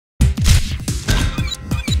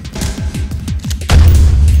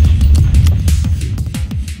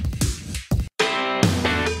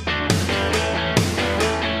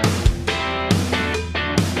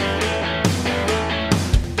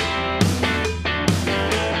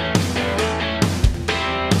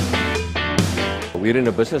We're in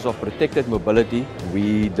a business of protected mobility.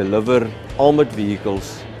 We deliver armored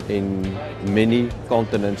vehicles in many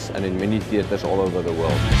continents and in many theaters all over the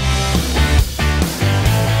world.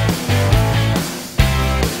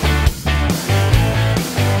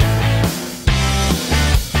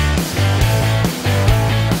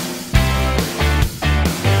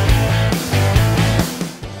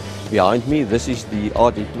 Behind me, this is the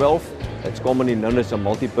RG12. It's commonly known as a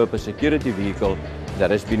multi-purpose security vehicle that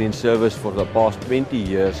has been in service for the past 20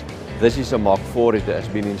 years. This is a Mk4. It has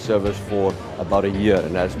been in service for about a year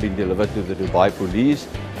and has been delivered to the Dubai police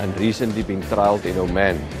and recently been trialed in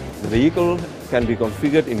Oman. The vehicle can be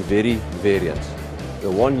configured in variants. The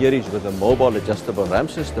one here is with a mobile adjustable ramp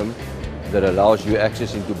system that allows you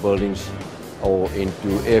access into buildings or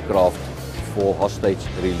into aircraft for hostage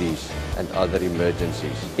release and other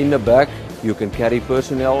emergencies. In the back, you can carry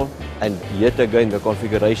personnel, and yet again the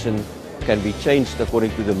configuration can be changed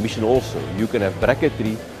according to the mission also. You can have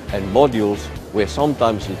bracketry and modules where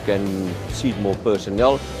sometimes it can seat more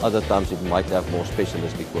personnel, other times it might have more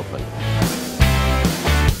specialist equipment.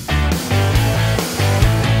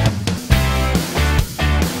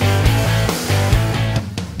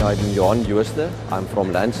 I'm Johan Jooste. I'm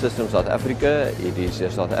from Land Systems South Africa. It is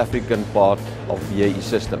a South African part of BAE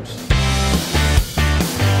Systems.